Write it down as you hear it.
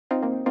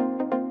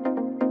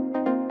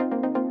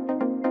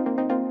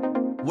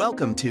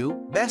Welcome to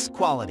Best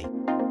Quality.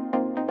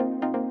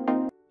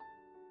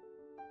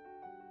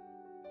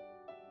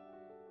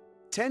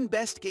 Ten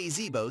Best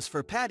Gazebos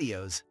for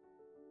Patios.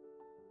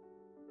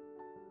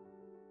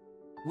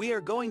 We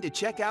are going to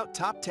check out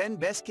top 10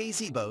 best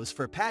gazebos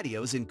for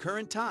patios in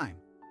current time.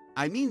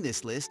 I mean,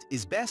 this list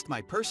is best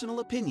my personal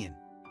opinion,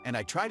 and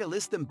I try to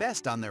list them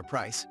best on their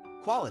price,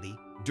 quality,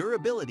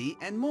 durability,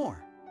 and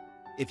more.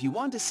 If you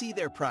want to see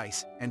their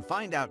price and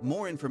find out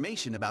more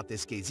information about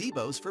this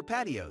gazebos for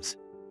patios,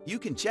 you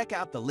can check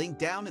out the link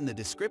down in the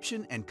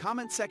description and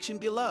comment section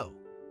below.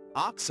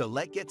 So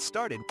let's get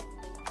started.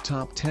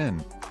 Top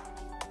 10.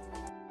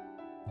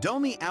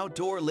 YOLENY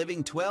Outdoor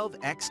Living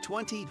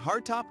 12x20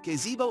 Hardtop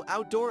Gazebo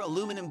Outdoor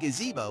Aluminum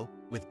Gazebo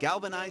with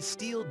galvanized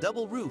steel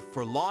double roof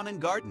for lawn and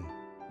garden,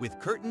 with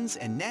curtains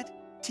and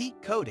net,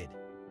 teak coated.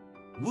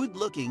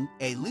 Wood-looking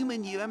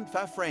aluminum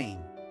frame.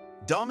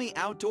 YOLENY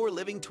Outdoor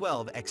Living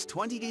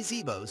 12x20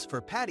 Gazebos for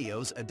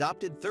patios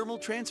adopted thermal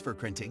transfer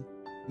printing,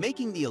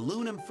 making the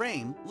aluminum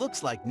frame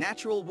looks like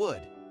natural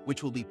wood,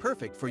 which will be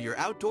perfect for your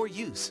outdoor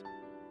use.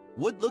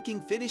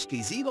 Wood-looking finished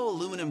gazebo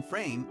aluminum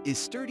frame is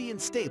sturdy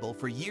and stable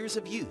for years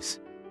of use.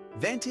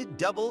 Vented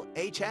double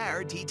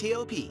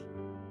Hardtop.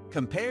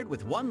 Compared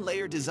with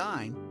one-layer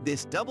design,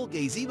 this double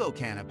gazebo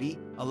canopy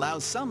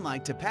allows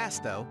sunlight to pass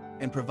through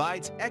and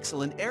provides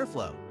excellent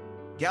airflow.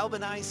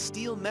 Galvanized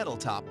steel metal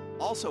top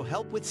also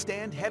help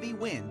withstand heavy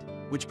wind,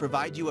 which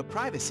provide you a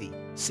privacy,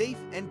 safe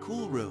and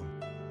cool room.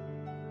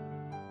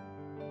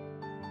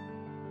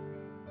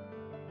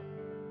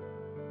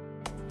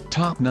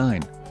 Top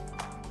 9.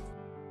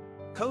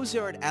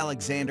 Cedar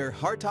Alexander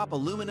Hardtop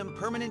Aluminum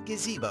Permanent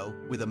Gazebo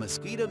with a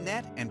mosquito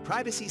net and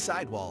privacy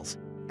sidewalls.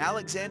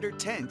 Alexander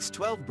Tanks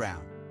 12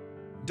 Brown.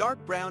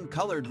 Dark brown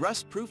colored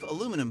rust-proof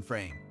aluminum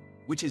frame,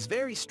 which is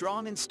very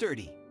strong and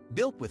sturdy,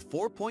 built with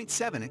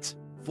 4.7x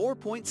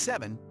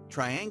 4.7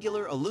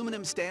 triangular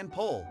aluminum stand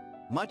pole,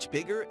 much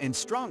bigger and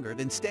stronger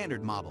than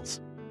standard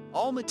models.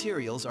 All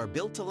materials are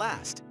built to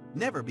last,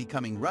 never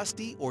becoming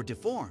rusty or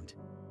deformed.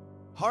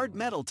 Hard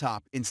metal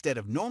top instead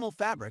of normal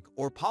fabric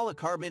or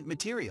polycarbonate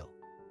material.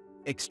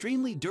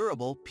 Extremely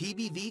durable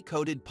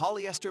PVV-coated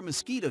polyester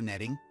mosquito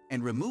netting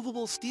and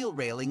removable steel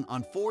railing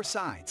on 4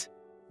 sides.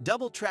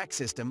 Double track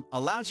system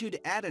allows you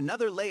to add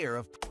another layer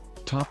of.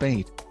 Top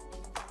 8.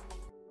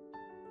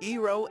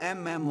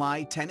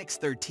 EROMMY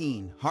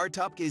 10x13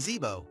 Hardtop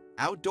Gazebo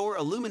Outdoor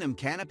Aluminum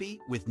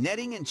Canopy with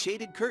netting and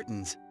shaded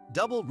curtains,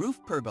 double roof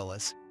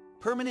pergolas,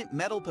 permanent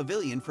metal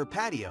pavilion for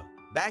patio,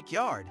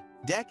 backyard,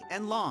 deck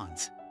and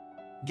lawns.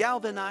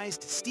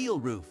 Galvanized steel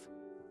roof.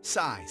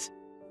 Size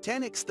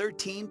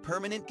 10x13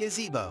 permanent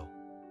gazebo.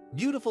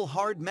 Beautiful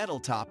hard metal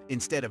top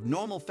instead of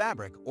normal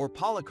fabric or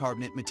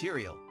polycarbonate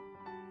material.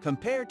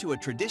 Compared to a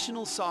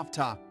traditional soft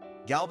top,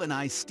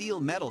 galvanized steel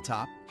metal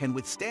top can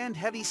withstand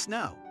heavy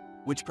snow,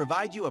 which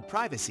provide you a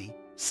privacy,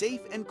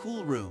 safe and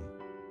cool room.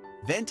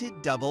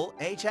 Vented double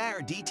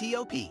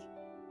Hardtop.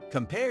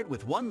 Compared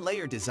with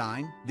one-layer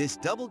design, this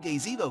double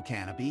gazebo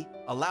canopy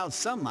allows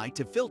sunlight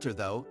to filter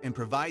through and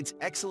provides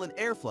excellent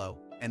airflow,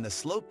 and the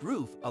sloped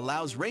roof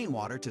allows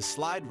rainwater to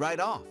slide right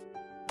off.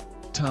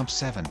 Top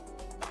 7.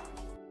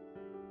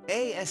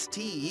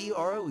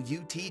 Aoodor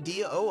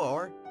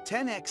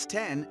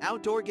 10x10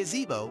 Outdoor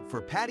Gazebo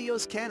for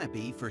Patios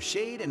Canopy for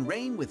shade and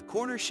rain with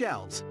corner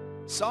shelves.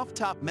 Soft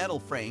top metal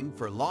frame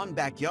for lawn,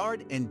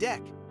 backyard, and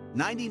deck.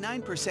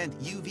 99%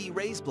 UV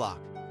raise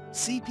block.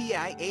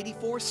 CPI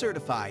 84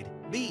 certified,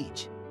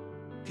 beige.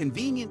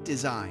 Convenient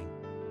design.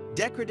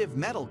 Decorative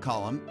metal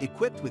column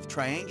equipped with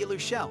triangular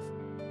shelf.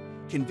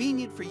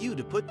 Convenient for you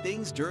to put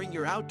things during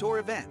your outdoor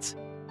events.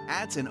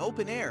 Adds an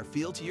open-air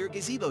feel to your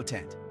gazebo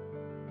tent.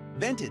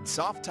 Vented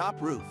soft top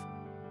roof.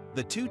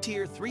 The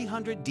 2-tier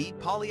 300D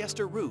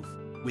polyester roof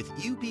with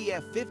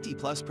UPF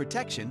 50+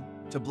 protection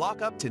to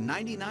block up to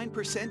 99%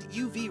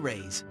 UV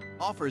rays,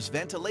 offers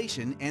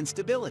ventilation and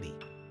stability.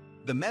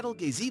 The metal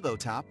gazebo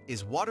top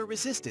is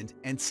water-resistant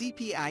and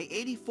CPI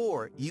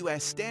 84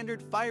 US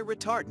standard fire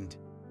retardant,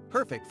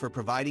 perfect for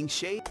providing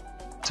shade.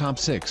 Top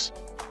 6.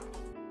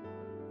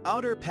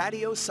 Aoodor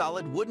Patio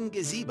Solid Wooden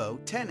Gazebo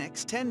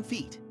 10x 10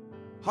 feet.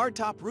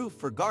 Hardtop roof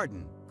for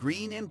garden,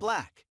 green and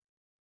black.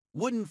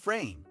 Wooden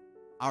frame.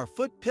 Our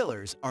foot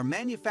pillars are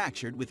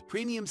manufactured with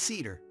premium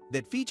cedar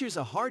that features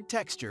a hard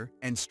texture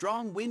and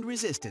strong wind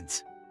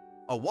resistance.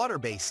 A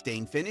water-based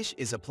stain finish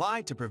is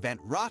applied to prevent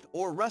rot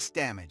or rust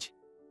damage.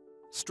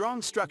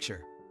 Strong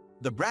structure.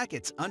 The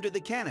brackets under the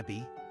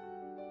canopy.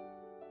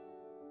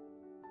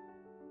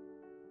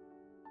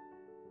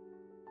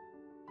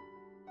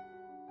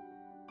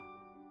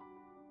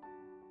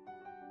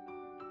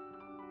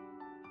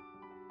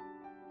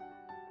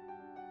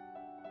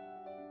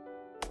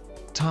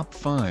 Top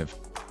 5.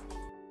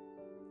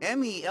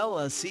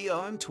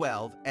 MELLCOM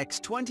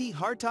 12x20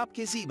 Hardtop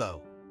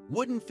Gazebo.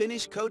 Wooden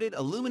finish coated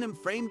aluminum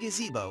frame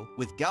gazebo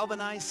with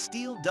galvanized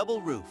steel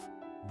double roof.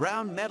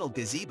 Brown metal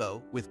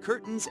gazebo with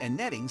curtains and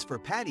nettings for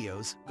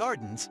patios,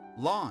 gardens,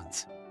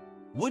 lawns.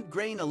 Wood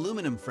grain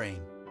aluminum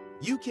frame.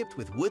 U-kipped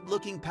with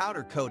wood-looking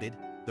powder coated,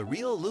 the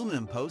real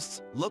aluminum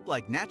posts look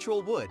like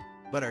natural wood,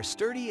 but are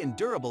sturdy and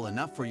durable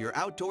enough for your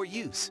outdoor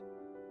use.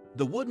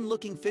 The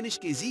wooden-looking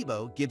finished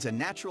gazebo gives a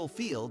natural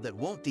feel that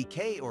won't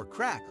decay or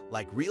crack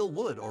like real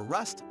wood or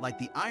rust like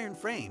the iron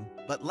frame,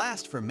 but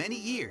last for many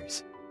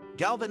years.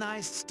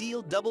 Galvanized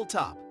steel double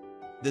top.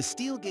 The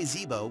steel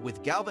gazebo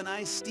with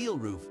galvanized steel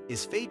roof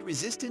is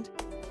fade-resistant.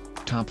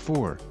 Top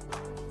 4.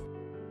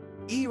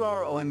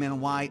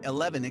 EROMMY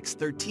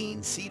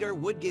 11x13 Cedar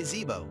wood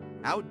gazebo,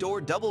 outdoor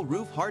double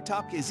roof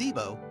hardtop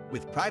gazebo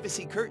with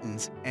privacy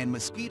curtains and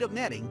mosquito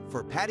netting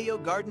for patio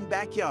garden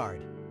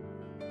backyard.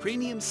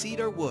 Premium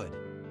cedar wood.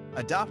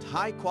 Adopt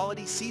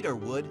high-quality cedar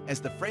wood as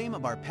the frame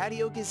of our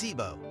patio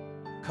gazebo,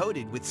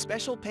 coated with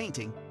special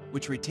painting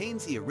which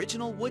retains the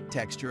original wood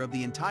texture of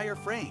the entire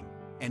frame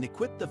and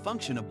equip the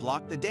function of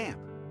block the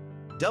damp.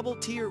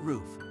 Double-tier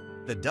roof.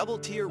 The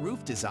double-tier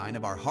roof design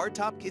of our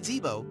hardtop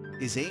gazebo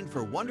is aimed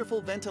for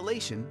wonderful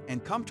ventilation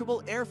and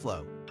comfortable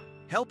airflow,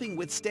 helping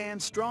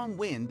withstand strong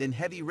wind and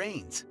heavy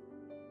rains.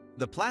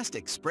 The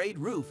plastic sprayed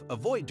roof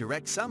avoids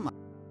direct sunlight.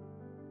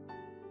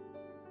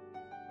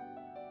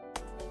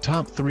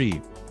 Top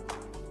 3.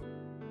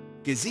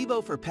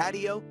 Gazebo for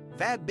patio,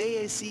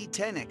 FAB-BAC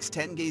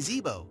 10x10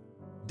 gazebo.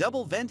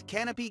 Double vent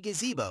canopy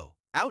gazebo,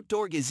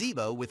 outdoor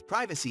gazebo with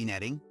privacy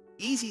netting,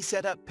 easy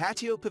setup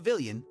patio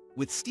pavilion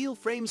with steel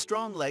frame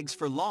strong legs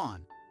for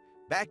lawn,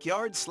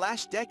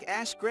 backyard/deck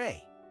ash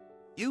gray.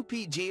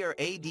 UPG or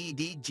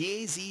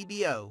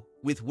ADD-GAZBO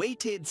with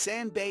weighted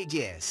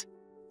sandbags.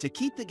 To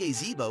keep the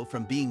gazebo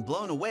from being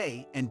blown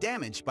away and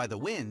damaged by the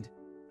wind,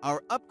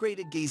 our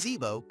upgraded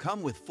gazebo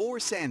come with 4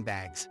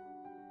 sandbags.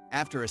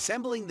 After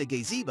assembling the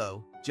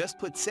gazebo, just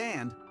put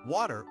sand,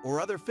 water, or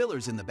other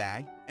fillers in the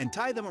bag and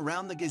tie them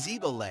around the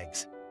gazebo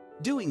legs.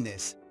 Doing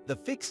this, the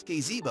fixed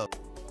gazebo.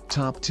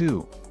 Top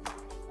 2.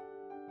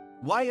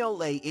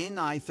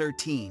 YOLENY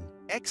 13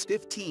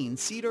 x15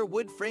 cedar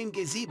wood frame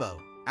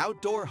gazebo,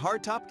 outdoor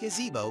hardtop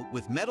gazebo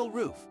with metal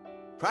roof,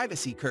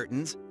 privacy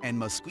curtains, and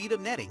mosquito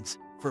nettings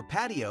for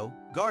patio,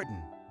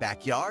 garden,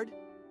 backyard.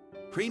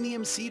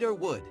 Premium cedar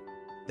wood.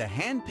 The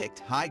hand-picked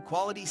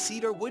high-quality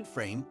cedar wood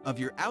frame of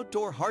your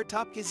outdoor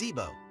hardtop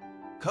gazebo,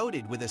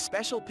 coated with a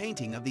special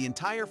painting of the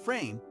entire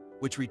frame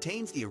which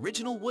retains the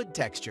original wood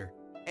texture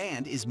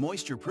and is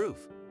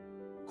moisture-proof.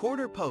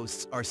 Quarter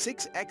posts are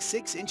 6 x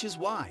 6 inches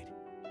wide.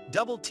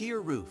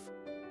 Double-tier roof.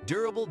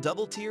 Durable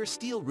double-tier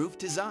steel roof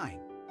design,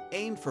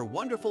 aimed for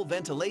wonderful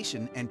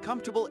ventilation and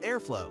comfortable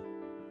airflow,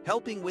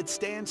 helping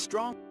withstand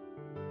strong.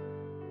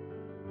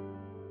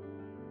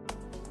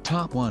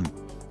 Top 1.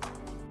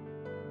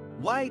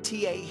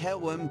 YTA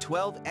Hewum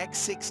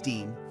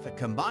 12x16,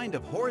 combined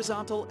of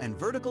horizontal and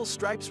vertical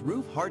stripes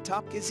roof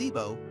hardtop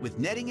gazebo with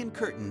netting and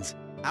curtains,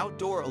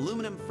 outdoor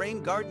aluminum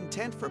frame garden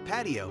tent for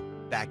patio,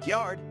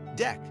 backyard,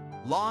 deck,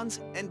 lawns,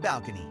 and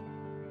balcony.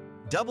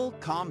 Double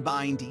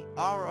combined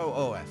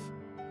ROOF.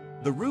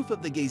 The roof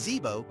of the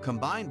gazebo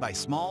combined by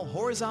small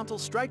horizontal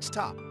stripes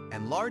top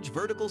and large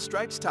vertical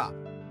stripes top.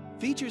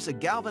 Features a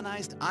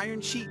galvanized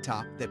iron sheet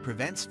top that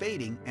prevents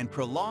fading and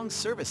prolongs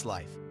service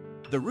life.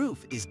 The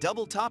roof is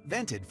double top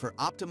vented for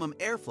optimum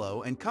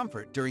airflow and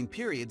comfort during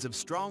periods of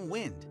strong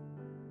wind.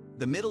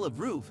 The middle of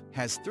roof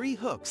has 3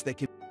 hooks that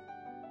can.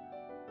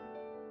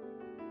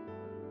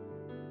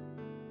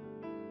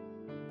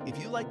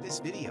 If you like this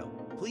video,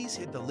 please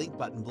hit the link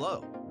button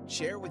below,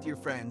 share with your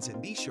friends,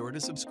 and be sure to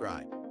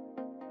subscribe.